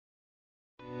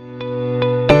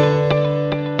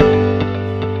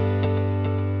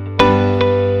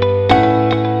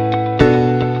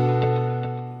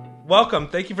welcome.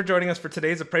 Thank you for joining us for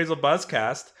today's Appraisal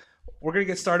Buzzcast. We're going to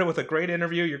get started with a great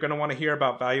interview. You're going to want to hear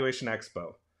about Valuation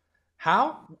Expo.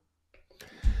 Hal,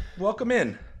 welcome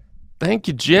in. Thank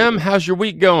you, Jim. How's your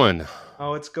week going?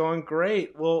 Oh, it's going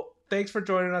great. Well, thanks for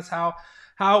joining us, Hal.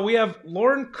 Hal, we have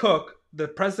Lauren Cook, the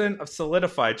president of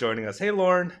Solidify, joining us. Hey,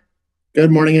 Lauren.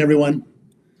 Good morning, everyone.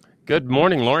 Good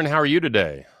morning, Lauren. How are you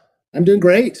today? I'm doing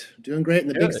great. Doing great in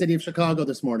the big city of Chicago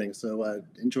this morning, so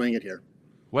enjoying it here.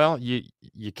 Well, you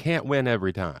can't win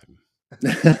every time.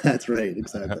 That's right,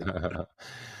 exactly.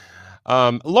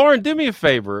 Lauren, do me a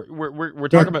favor. We're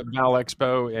talking about Val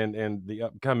Expo and the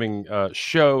upcoming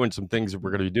show and some things that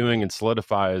we're going to be doing, and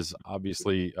Solidify is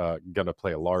obviously going to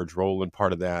play a large role in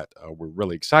part of that. We're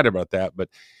really excited about that, but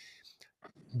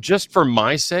just for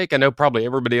my sake, I know probably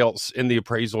everybody else in the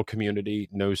appraisal community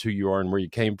knows who you are and where you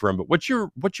came from, but what's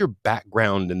your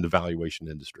background in the valuation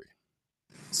industry?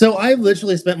 So I've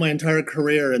literally spent my entire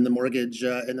career in the mortgage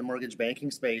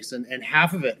banking space, and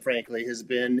half of it, frankly, has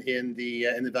been in the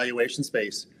valuation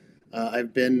space.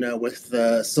 I've been with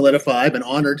Solidify. I've been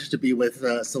honored to be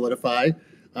with Solidify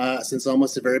since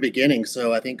almost the very beginning.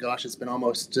 So I think, gosh, it's been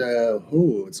almost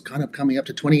it's kind of coming up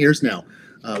to 20 years now.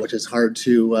 Which is hard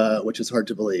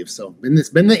to believe. So been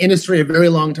in the industry a very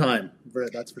long time.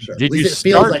 That's for sure. It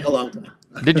feels like a long time.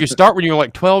 Did you start when you were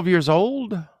like 12 years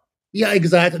old? Yeah,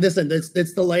 exactly. Listen,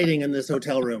 it's the lighting in this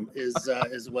hotel room is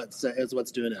what's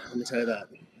doing it. Let me tell you that.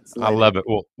 I love it.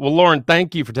 Well, Lauren,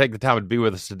 thank you for taking the time to be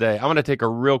with us today. I'm going to take a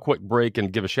real quick break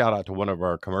and give a shout out to one of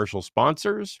our commercial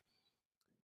sponsors.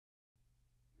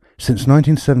 Since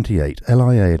 1978,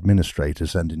 LIA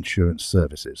Administrators and Insurance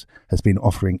Services has been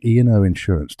offering E&O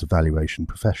insurance to valuation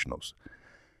professionals.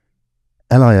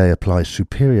 LIA applies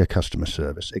superior customer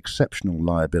service, exceptional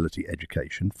liability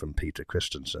education from Peter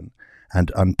Christensen,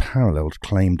 and unparalleled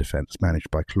claim defense managed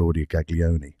by Claudia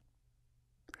Gaglioni.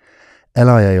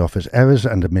 LIA offers errors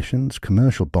and omissions,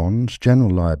 commercial bonds, general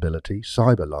liability,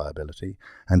 cyber liability,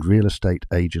 and real estate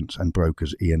agents and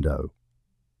brokers E&O.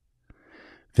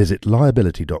 Visit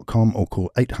liability.com or call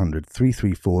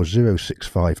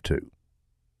 800-334-0652.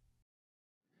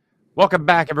 Welcome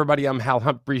back, everybody. I'm Hal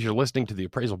Humphreys. You're listening to the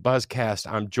Appraisal Buzzcast.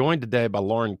 I'm joined today by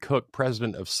Lauren Cook,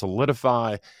 president of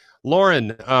Solidify.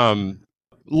 Lauren,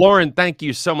 thank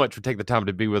you so much for taking the time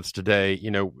to be with us today.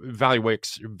 You know,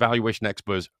 Valuation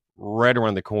Expo is right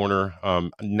around the corner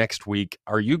next week.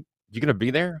 Are you going to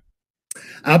be there?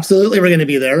 Absolutely, we're going to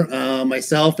be there.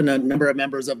 Myself and a number of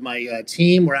members of my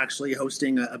team, we're actually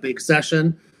hosting a big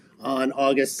session on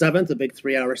August 7th, a big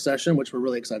 3-hour session, which we're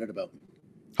really excited about.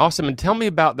 Awesome. And tell me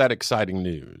about that exciting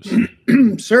news.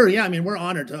 Sure. Yeah. I mean, we're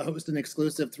honored to host an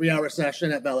exclusive 3-hour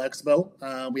session at Val Expo.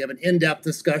 We have an in-depth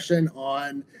discussion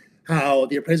on how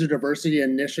the Appraiser Diversity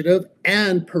Initiative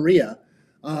and PREA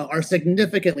are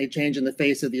significantly changing the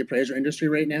face of the appraiser industry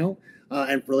right now.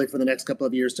 And really for the next couple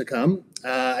of years to come.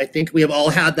 I think we have all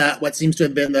had what seems to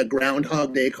have been the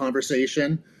Groundhog Day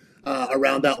conversation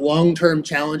around that long-term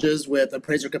challenges with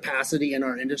appraiser capacity in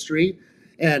our industry,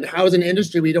 and how as an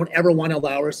industry we don't ever want to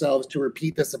allow ourselves to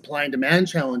repeat the supply and demand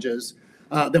challenges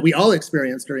that we all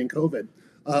experienced during COVID.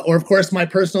 Or of course, my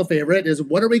personal favorite is,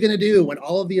 what are we going to do when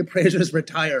all of the appraisers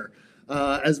retire,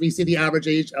 as we see the average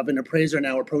age of an appraiser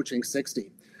now approaching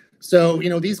 60. So,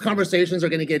 these conversations are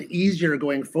going to get easier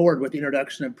going forward with the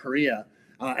introduction of PREA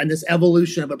and this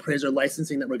evolution of appraiser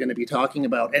licensing that we're going to be talking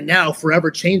about. And now forever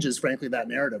changes, frankly, that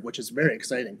narrative, which is very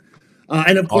exciting.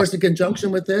 And of course, in conjunction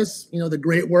with this, the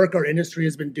great work our industry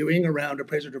has been doing around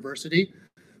appraiser diversity,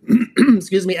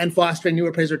 and fostering new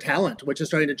appraiser talent, which is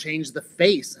starting to change the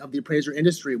face of the appraiser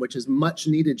industry, which is much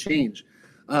needed change,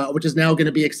 which is now going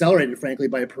to be accelerated, frankly,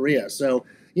 by PREA. So,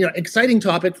 exciting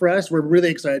topic for us. We're really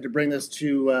excited to bring this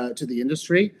to the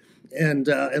industry, and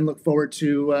look forward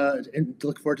to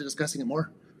discussing it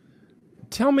more.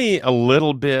 Tell me a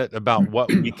little bit about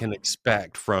what we can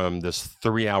expect from this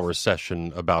 3-hour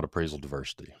session about appraisal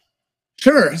diversity.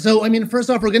 Sure. So, first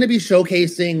off, we're going to be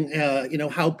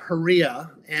showcasing, how PREA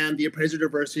and the Appraiser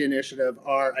Diversity Initiative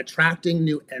are attracting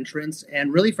new entrants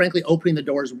and really, frankly, opening the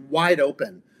doors wide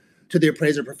open to the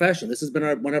appraiser profession. This has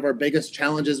been one of our biggest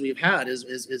challenges we've had is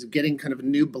getting kind of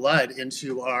new blood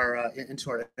into our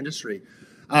industry.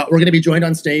 We're going to be joined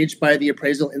on stage by the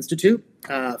Appraisal Institute,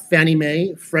 Fannie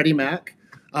Mae, Freddie Mac,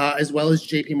 as well as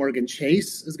JP Morgan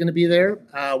Chase is going to be there.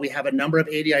 We have a number of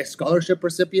ADI scholarship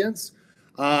recipients,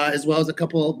 as well as a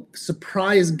couple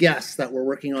surprise guests that we're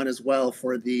working on as well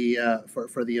for the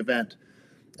event.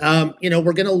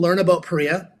 We're going to learn about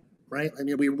PREA, right? I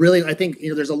think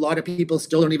there's a lot of people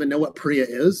still don't even know what PREA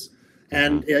is.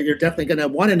 And you're definitely going to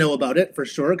want to know about it for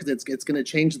sure, because it's going to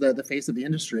change the face of the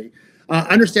industry.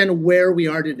 Understand where we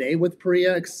are today with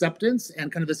PRIA acceptance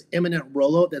and kind of this imminent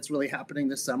rollout that's really happening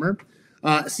this summer.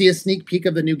 See a sneak peek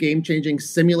of the new game-changing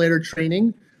simulator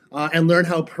training, and learn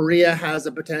how PRIA has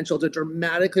a potential to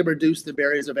dramatically reduce the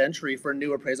barriers of entry for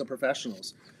new appraisal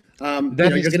professionals. You're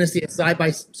going to see a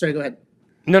Sorry, go ahead.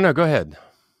 No, go ahead.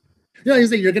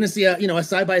 You're going to see a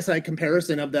side-by-side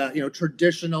comparison of the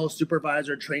traditional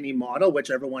supervisor trainee model,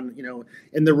 which everyone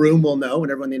in the room will know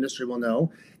and everyone in the industry will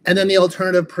know, and then the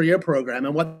alternative PRIA program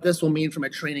and what this will mean from a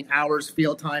training hours,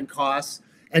 field time, costs,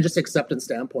 and just acceptance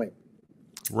standpoint.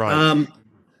 Right.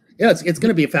 It's going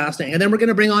to be fascinating, and then we're going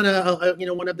to bring on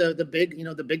one of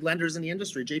the big lenders in the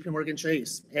industry, JP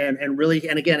Chase, and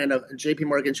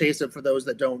JP Chase, for those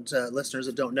that don't listeners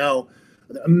that don't know,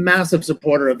 a massive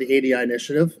supporter of the ADI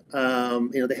initiative.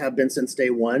 They have been since day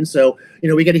one. So,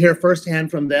 we get to hear firsthand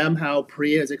from them how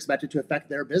PRIA is expected to affect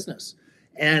their business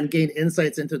and gain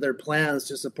insights into their plans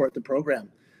to support the program.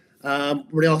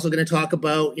 We're also going to talk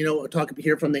about,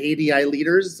 hear from the ADI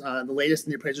leaders, the latest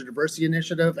in the Appraiser Diversity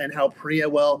Initiative, and how PRIA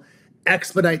will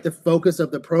expedite the focus of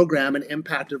the program and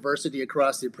impact diversity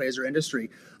across the appraiser industry.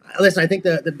 Listen, I think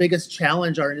the biggest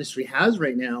challenge our industry has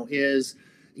right now is,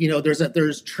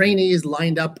 there's trainees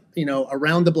lined up,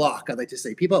 around the block. I'd like to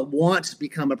say people want to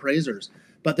become appraisers,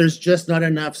 but there's just not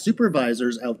enough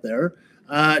supervisors out there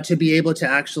to be able to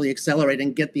actually accelerate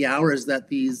and get the hours that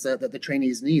that the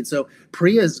trainees need. So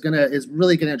PRIA is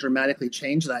really gonna dramatically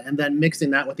change that, and then mixing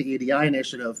that with the ADI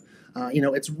initiative,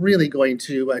 it's really going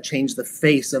to change the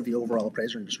face of the overall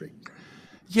appraiser industry.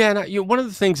 Yeah, and one of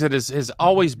the things that has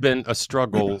always been a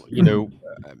struggle,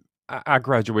 I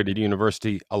graduated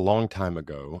university a long time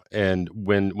ago, and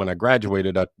when I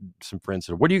graduated, some friends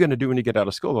said, "What are you going to do when you get out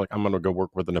of school?" Like, "I'm going to go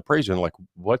work with an appraiser." And like,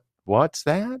 what's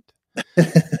that?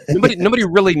 Nobody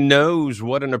really knows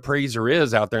what an appraiser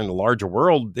is out there in the larger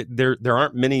world. There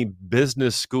aren't many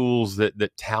business schools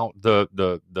that tout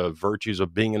the virtues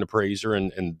of being an appraiser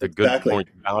and the good point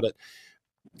about it.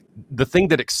 The thing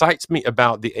that excites me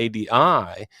about the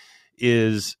ADI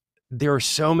is there are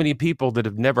so many people that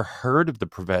have never heard of the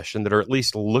profession that are at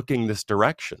least looking this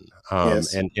direction.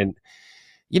 Yes. And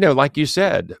like you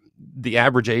said, the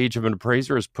average age of an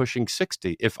appraiser is pushing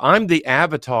 60. If I'm the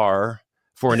avatar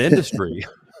for an industry,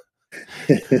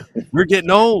 we're getting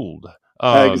old.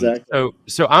 Exactly.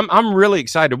 So I'm really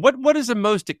excited. What is the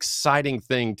most exciting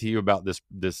thing to you about this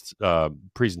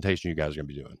presentation you guys are going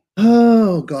to be doing?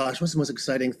 Oh gosh, what's the most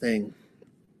exciting thing?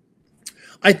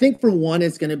 I think for one,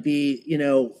 it's going to be,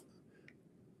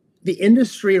 the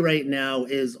industry right now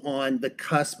is on the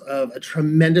cusp of a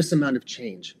tremendous amount of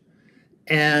change.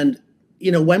 And,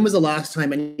 when was the last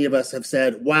time any of us have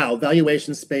said, wow,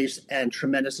 valuation space and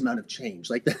tremendous amount of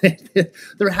change? Like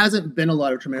there hasn't been a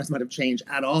lot of tremendous amount of change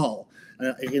at all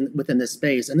within this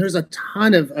space. And there's a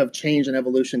ton of change and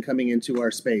evolution coming into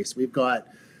our space. We've got,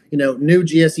 new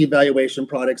GSE valuation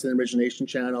products in the origination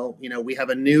channel. We have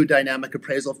a new dynamic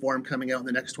appraisal form coming out in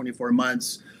the next 24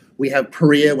 months. We have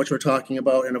PRIA, which we're talking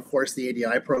about, and of course the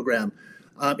ADI program.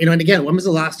 And again, when was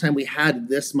the last time we had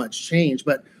this much change?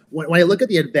 But when I look at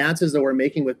the advances that we're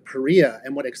making with PRIA,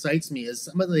 and what excites me is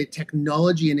some of the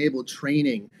technology-enabled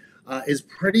training is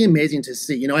pretty amazing to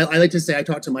see. I like to say, I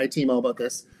talk to my team all about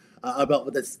this,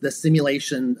 the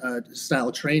simulation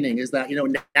style training, is that,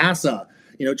 NASA,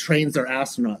 trains their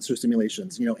astronauts through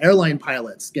simulations. Airline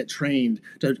pilots get trained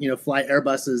to, fly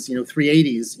Airbuses,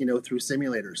 380s, through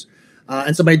simulators.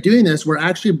 And so by doing this, we're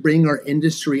actually bringing our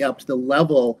industry up to the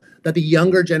level that the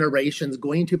younger generation is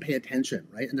going to pay attention,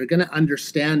 right? And they're going to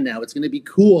understand now. It's going to be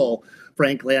cool,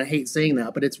 frankly. I hate saying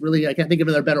that, but it's really, I can't think of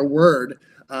a better word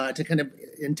to kind of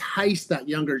entice that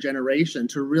younger generation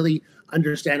to really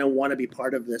understand and want to be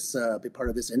part of this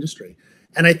industry.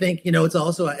 And I think,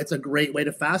 it's a great way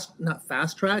to not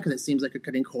fast track, because it seems like you're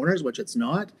cutting corners, which it's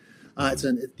not.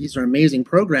 These are amazing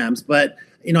programs, but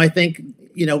I think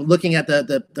looking at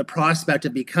the prospect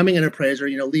of becoming an appraiser,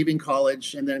 leaving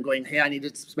college and then going, hey, I need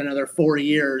to spend another 4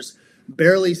 years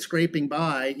barely scraping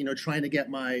by, trying to get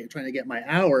my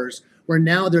hours. Where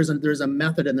now there's a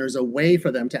method and there's a way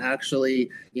for them to actually,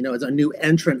 as a new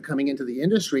entrant coming into the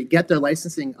industry, get their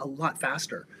licensing a lot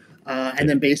faster, and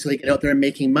then basically get out there and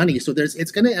making money. So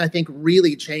it's going to, I think,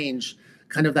 really change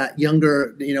kind of that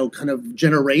younger, kind of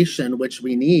generation, which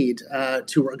we need are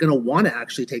going to want to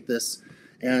actually take this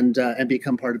and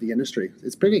become part of the industry.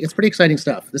 It's pretty exciting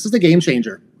stuff. This is a game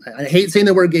changer. I hate saying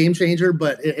the word game changer,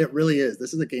 but it really is.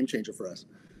 This is a game changer for us.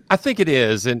 I think it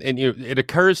is, and it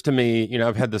occurs to me.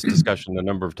 I've had this discussion a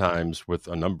number of times with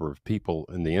a number of people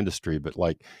in the industry, but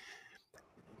like,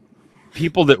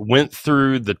 people that went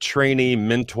through the trainee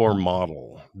mentor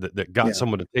model that got Yeah.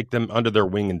 someone to take them under their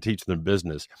wing and teach them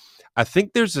business. I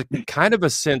think there's a kind of a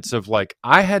sense of like,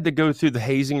 I had to go through the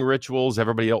hazing rituals.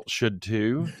 Everybody else should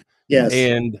too. Yes.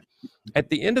 And at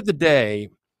the end of the day,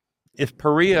 if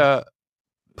Perea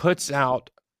puts out,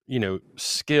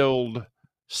 skilled,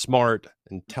 smart,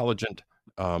 intelligent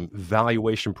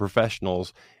valuation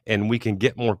professionals, and we can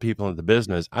get more people into the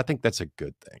business, I think that's a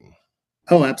good thing.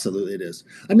 Oh, absolutely it is.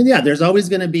 I mean, yeah, there's always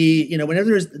going to be, whenever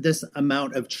there's this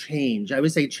amount of change, I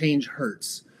would say change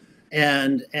hurts.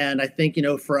 And I think,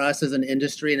 for us as an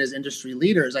industry and as industry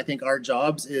leaders, I think our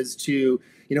jobs is to,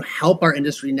 help our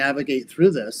industry navigate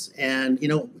through this. And,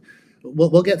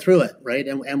 we'll get through it, right?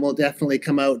 And we'll definitely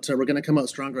come out, we're going to come out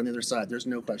stronger on the other side. There's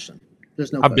no question.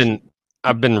 There's no question.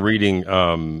 I've been reading,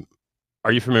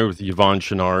 are you familiar with Yvon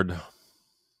Chouinard?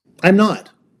 I'm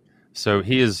not. So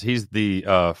he's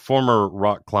the former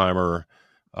rock climber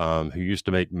who used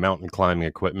to make mountain climbing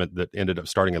equipment that ended up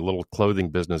starting a little clothing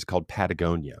business called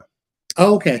Patagonia.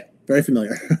 Oh, okay. Very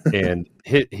familiar. And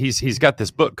he's got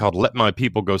this book called Let My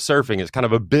People Go Surfing. It's kind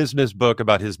of a business book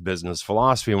about his business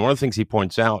philosophy. And one of the things he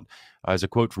points out is a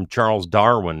quote from Charles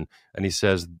Darwin. And he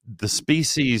says, the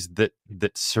species that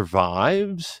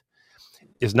survives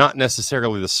is not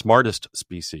necessarily the smartest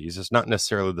species. It's not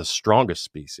necessarily the strongest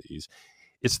species.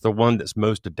 It's the one that's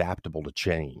most adaptable to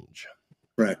change.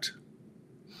 Correct.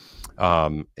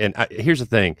 Here's the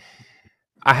thing.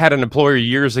 I had an employer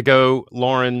years ago,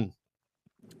 Lauren.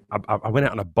 I went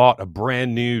out and I bought a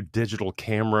brand new digital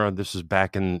camera. This is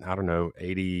back in,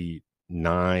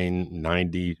 89,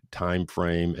 90 time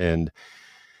frame. And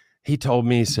he told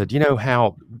me, he said,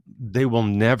 how they will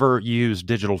never use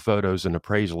digital photos in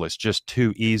appraisal. It's just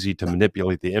too easy to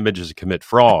manipulate the images and commit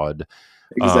fraud.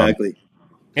 Exactly.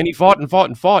 And he fought and fought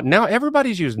and fought. Now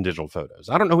everybody's using digital photos.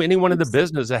 I don't know anyone in the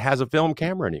business that has a film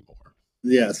camera anymore.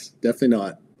 Yes, definitely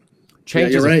not.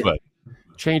 Change is afoot.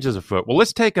 Change is afoot. Well,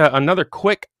 let's take another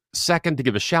quick second to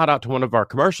give a shout out to one of our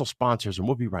commercial sponsors, and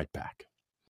we'll be right back.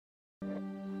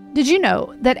 Did you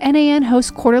know that NAN hosts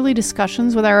quarterly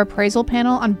discussions with our appraisal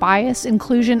panel on bias,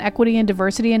 inclusion, equity, and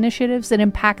diversity initiatives that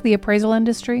impact the appraisal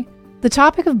industry? The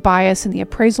topic of bias in the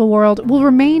appraisal world will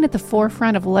remain at the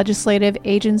forefront of legislative,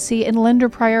 agency, and lender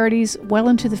priorities well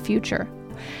into the future.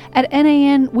 At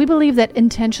NAN, we believe that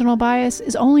intentional bias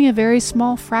is only a very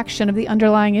small fraction of the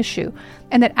underlying issue,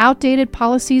 and that outdated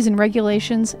policies and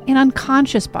regulations and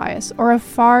unconscious bias are of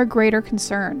far greater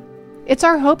concern. It's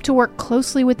our hope to work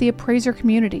closely with the appraiser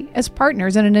community as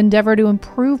partners in an endeavor to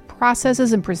improve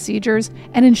processes and procedures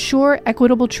and ensure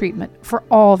equitable treatment for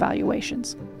all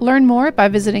valuations. Learn more by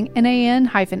visiting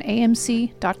nan-amc.com.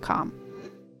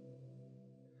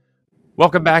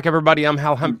 Welcome back, everybody. I'm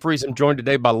Hal Humphreys. I'm joined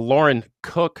today by Lauren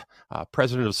Cook,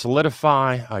 president of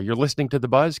Solidify. You're listening to the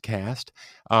Buzzcast.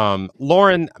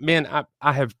 Lauren, man,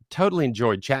 I have totally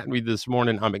enjoyed chatting with you this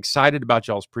morning. I'm excited about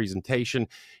y'all's presentation.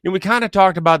 We kind of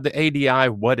talked about the ADI,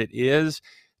 what it is.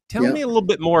 Tell me a little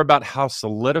bit more about how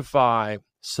Solidify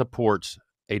supports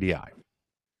ADI.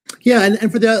 Yeah,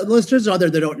 and for the listeners out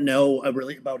there that don't know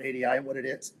really about ADI and what it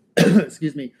is,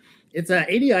 excuse me,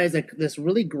 ADI is this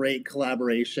really great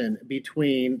collaboration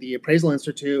between the Appraisal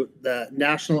Institute, the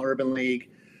National Urban League,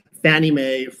 Fannie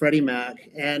Mae, Freddie Mac,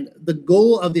 and the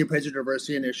goal of the Appraiser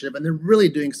Diversity Initiative, and they're really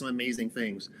doing some amazing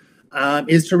things,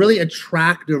 is to really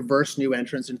attract diverse new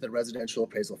entrants into the residential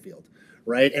appraisal field,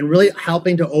 right? And really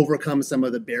helping to overcome some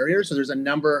of the barriers. So there's a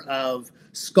number of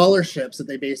scholarships that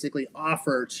they basically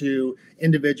offer to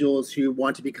individuals who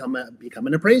want to become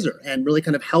an appraiser, and really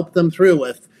kind of help them through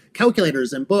with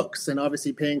calculators and books, and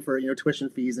obviously paying for tuition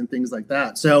fees and things like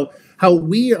that. So how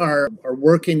we are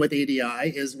working with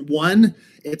ADI is, one,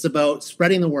 it's about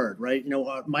spreading the word, right?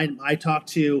 I talk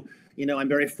to, I'm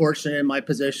very fortunate in my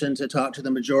position to talk to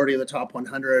the majority of the top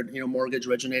 100 mortgage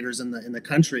originators in the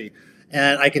country,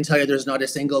 and I can tell you there's not a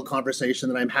single conversation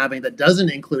that I'm having that doesn't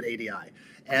include ADI,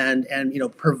 and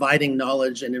providing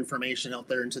knowledge and information out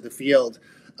there into the field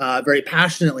very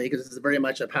passionately, because it's very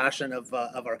much a passion of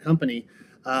our company.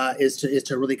 Is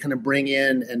to really kind of bring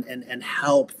in and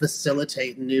help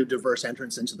facilitate new diverse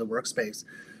entrants into the workspace.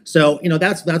 So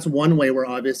that's one way we're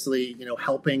obviously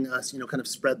helping us kind of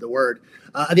spread the word.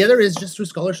 The other is just through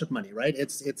scholarship money, right?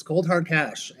 It's cold hard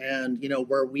cash, and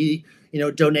where we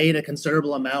donate a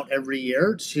considerable amount every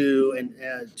year to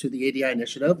the ADI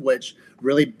initiative, which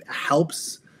really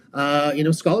helps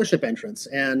scholarship entrants,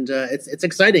 and it's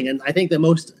exciting. And I think the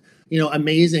most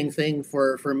amazing thing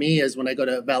for me is when I go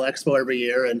to Val Expo every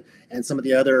year, and some of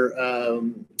the other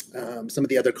some of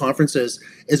the other conferences,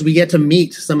 is we get to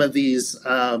meet some of these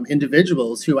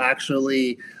individuals who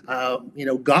actually,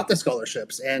 got the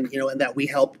scholarships, and that we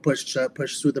help push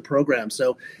through the program.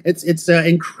 So it's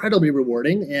incredibly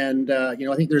rewarding, and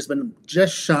I think there's been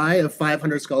just shy of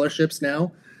 500 scholarships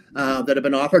now that have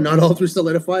been offered. Not all through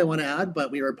Solidify, I want to add,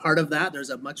 but we were part of that. There's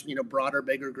a much broader,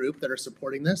 bigger group that are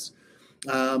supporting this.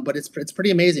 But it's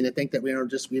pretty amazing to think that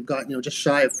we've got just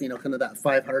shy of kind of that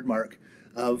 500 mark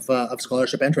of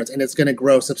scholarship entrants, and it's going to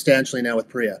grow substantially now with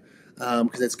PREA,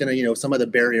 because it's going to some of the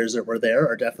barriers that were there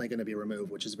are definitely going to be removed,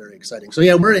 which is very exciting. So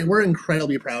yeah, we're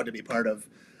incredibly proud to be part of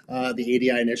the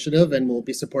ADI initiative, and we'll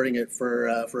be supporting it for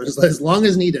as long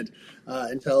as needed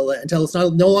until it's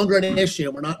no longer an issue.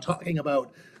 We're not talking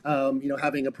about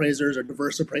having appraisers or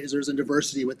diverse appraisers and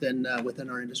diversity within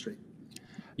our industry.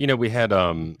 We had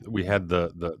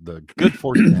the good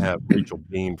fortune to have Rachel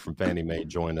Beam from Fannie Mae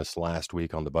join us last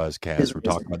week on the Buzzcast. We're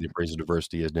talking about the Appraiser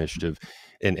Diversity Initiative,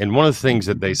 and one of the things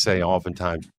that they say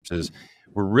oftentimes is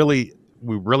we're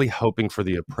really hoping for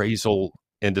the appraisal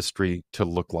industry to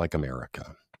look like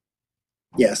America.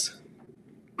 Yes.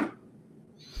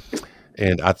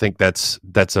 And I think that's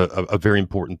a very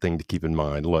important thing to keep in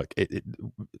mind. Look,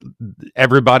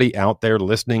 everybody out there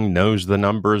listening knows the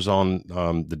numbers on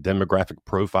the demographic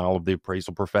profile of the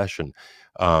appraisal profession.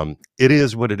 It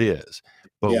is what it is,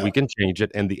 but we can change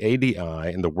it. And the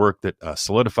ADI and the work that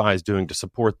Solidify is doing to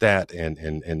support that,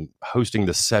 and hosting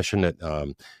the session at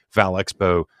Val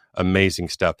Expo, amazing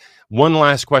stuff. One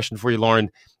last question for you, Lauren.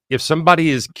 If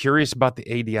somebody is curious about the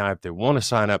ADI, if they want to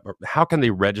sign up, how can they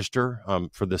register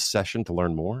for this session to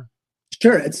learn more?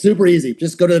 Sure, it's super easy.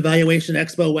 Just go to the Valuation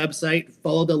Expo website,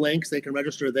 follow the links. They can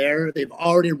register there. They've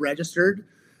already registered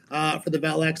for the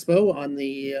Val Expo on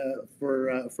the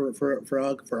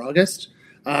for August.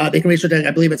 They can register to,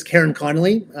 I believe it's Karen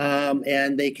Connolly,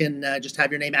 and they can just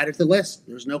have your name added to the list.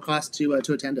 There's no cost to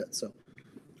attend it. So.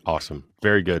 Awesome.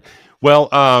 Very good. Well,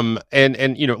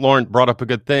 and Lauren brought up a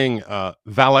good thing.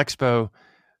 Val Expo,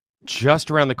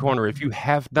 just around the corner. If you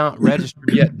have not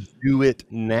registered yet, do it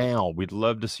now. We'd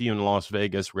love to see you in Las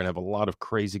Vegas. We're going to have a lot of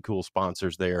crazy cool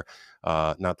sponsors there,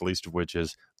 not the least of which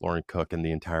is Lauren Cook and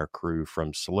the entire crew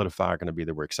from Solidify are going to be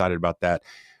there. We're excited about that.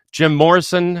 Jim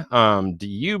Morrison, do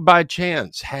you by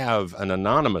chance have an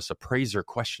anonymous appraiser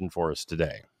question for us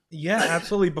today? Yeah,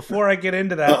 absolutely. Before I get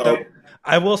into that, though,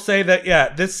 I will say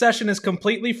that, this session is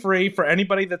completely free for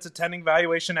anybody that's attending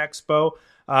Valuation Expo.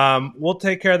 We'll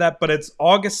take care of that, but it's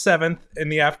August 7th in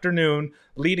the afternoon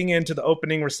leading into the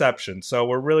opening reception. So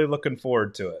we're really looking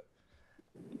forward to it.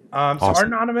 Awesome. So our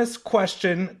anonymous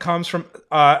question comes from,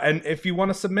 and if you want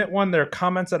to submit one, there are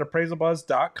comments at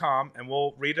appraisalbuzz.com, and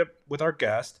we'll read it with our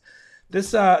guest.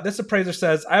 This appraiser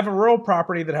says, I have a rural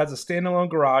property that has a standalone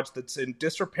garage that's in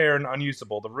disrepair and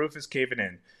unusable. The roof is caving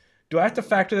in. Do I have to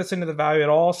factor this into the value at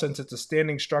all since it's a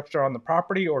standing structure on the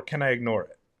property, or can I ignore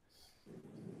it?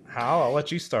 Hal, I'll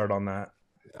let you start on that.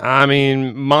 I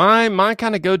mean, my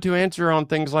kind of go-to answer on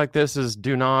things like this is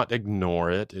do not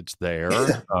ignore it. It's there.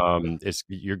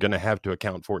 You're going to have to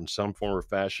account for it in some form or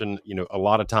fashion. A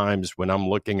lot of times when I'm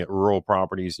looking at rural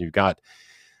properties, and you've got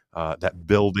that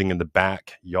building in the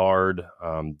backyard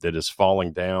that is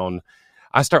falling down,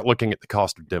 I start looking at the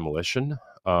cost of demolition.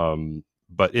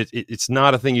 But it's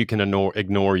not a thing you can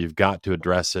ignore. You've got to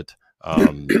address it.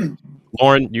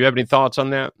 Lauren, do you have any thoughts on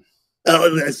that? Oh,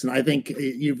 listen, I think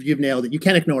you've nailed it. You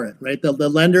can't ignore it, right? The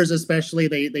lenders, especially,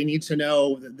 they need to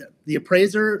know that the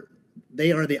appraiser,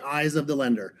 they are the eyes of the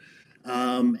lender.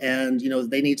 And,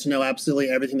 they need to know absolutely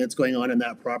everything that's going on in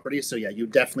that property. So, yeah, you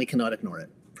definitely cannot ignore it,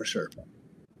 for sure.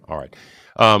 All right.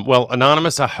 Well,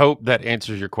 Anonymous, I hope that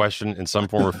answers your question in some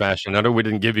form or fashion. I know we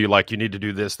didn't give you you need to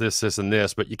do this, and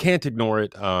this, but you can't ignore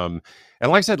it. And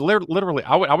like I said, literally,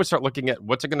 I would start looking at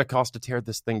what's it going to cost to tear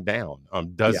this thing down.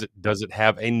 Does it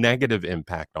have a negative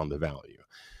impact on the value?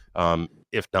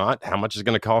 If not, how much is it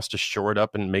going to cost to shore it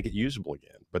up and make it usable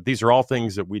again? But these are all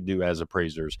things that we do as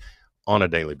appraisers on a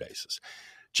daily basis.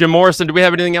 Jim Morrison, do we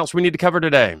have anything else we need to cover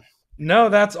today? No,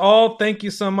 that's all. Thank you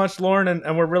so much, Lauren.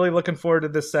 And we're really looking forward to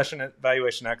this session at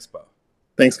Valuation Expo.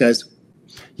 Thanks, guys.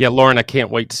 Yeah, Lauren, I can't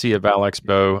wait to see you at Val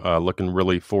Expo. Looking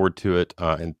really forward to it.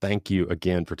 And thank you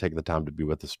again for taking the time to be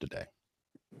with us today.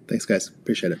 Thanks, guys.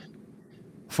 Appreciate it.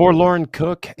 For Lauren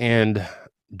Cook and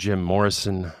Jim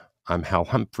Morrison, I'm Hal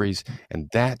Humphreys, and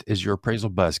that is your Appraisal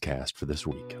Buzzcast for this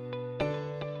week.